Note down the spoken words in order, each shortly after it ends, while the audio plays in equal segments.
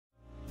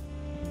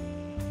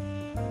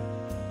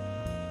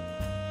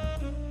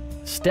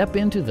Step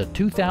into the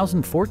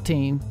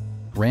 2014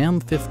 Ram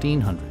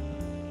 1500.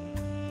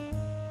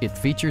 It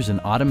features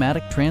an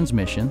automatic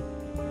transmission,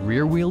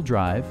 rear-wheel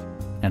drive,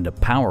 and a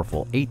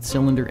powerful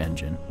 8-cylinder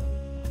engine.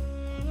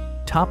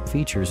 Top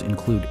features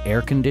include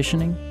air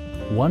conditioning,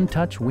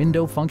 one-touch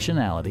window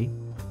functionality,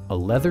 a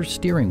leather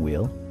steering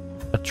wheel,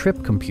 a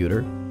trip computer,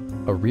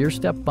 a rear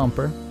step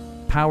bumper,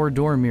 power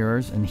door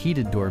mirrors and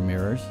heated door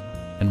mirrors,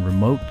 and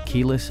remote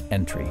keyless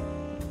entry.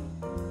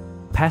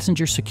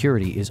 Passenger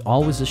security is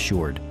always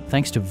assured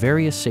thanks to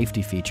various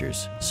safety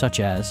features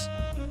such as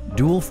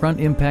dual front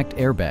impact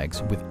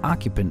airbags with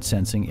occupant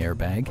sensing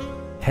airbag,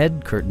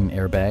 head curtain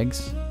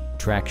airbags,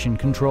 traction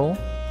control,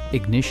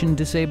 ignition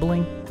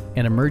disabling,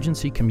 an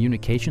emergency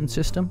communication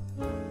system,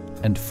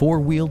 and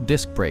 4-wheel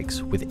disc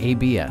brakes with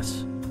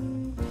ABS.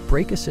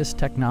 Brake assist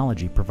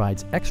technology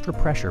provides extra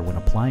pressure when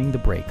applying the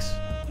brakes.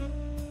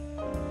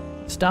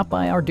 Stop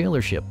by our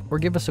dealership or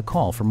give us a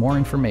call for more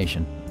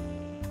information.